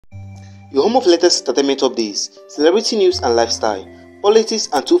Your home of latest entertainment updates, celebrity news and lifestyle, politics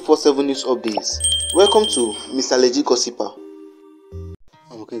and 247 news updates. Welcome to Mr. Legit Gossiper.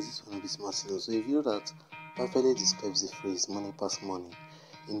 Okay, this one will be smart. So if you know that perfectly describes the phrase money pass money,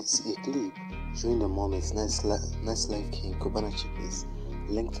 in a clip showing the moment nice life king Cubana Chiefpriest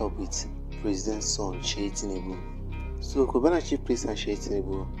linked up with President's son Seyi Tinubu. So Cubana Chiefpriest and Seyi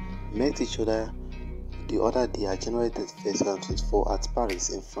Tinubu met each other the other day at January 31st, 2024 at Paris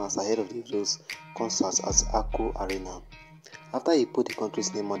in France ahead of Davido's concert at Accra Arena. After he put the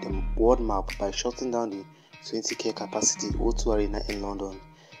country's name on the world map by shutting down the 20k capacity O2 Arena in London,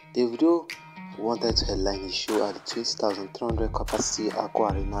 Davido wanted to headline his show at the 20,300 capacity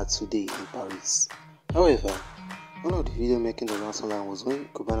Accra Arena today in Paris. However, one of the videos making the rounds online was when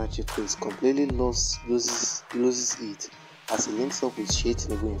Cubana Chiefpriest completely loses it as he links up with Seyi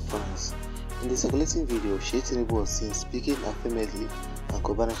Tinubu in France. In the circulating video, Seyi Tinubu was seen speaking affirmatively and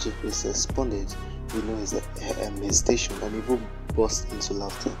Cubana Chiefpriest responded with no hesitation and even burst into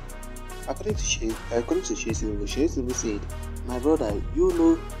laughter. According to Seyi Tinubu said, "My brother, you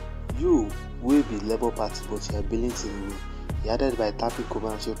know you will be Labour Party but you are billing Tinubu." He added by tapping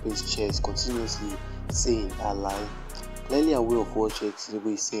Cubana Chiefpriest's chest continuously, saying, "I lie." Clearly aware of what Seyi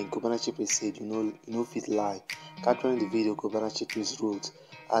Tinubu is saying, Cubana Chiefpriest said, "You know fit lie." Capturing the video, Cubana Chiefpriest wrote,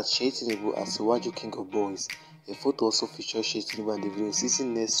 "At Seyi Tinubu as Iwaju King of Boys." A photo also features Seyi Tinubu and Davido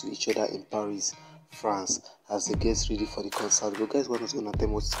sitting next to each other in Paris, France, as they get ready for the concert. But guys, what was going to tell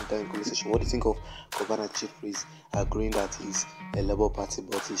me what's in the conversation? What do you think of Cubana Chiefpriest agreeing that he's a Labour Party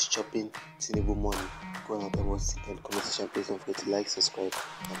but he's chopping Tinubu money? Go on and tell me what's in the comment section. Please don't forget to like, subscribe,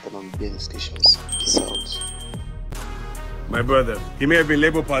 and turn on the bell notifications. Peace out. My brother, he may have been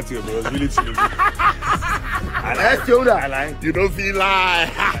Labour Party, but it was really Tinubu. I like. You don't feel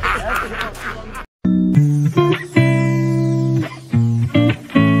like.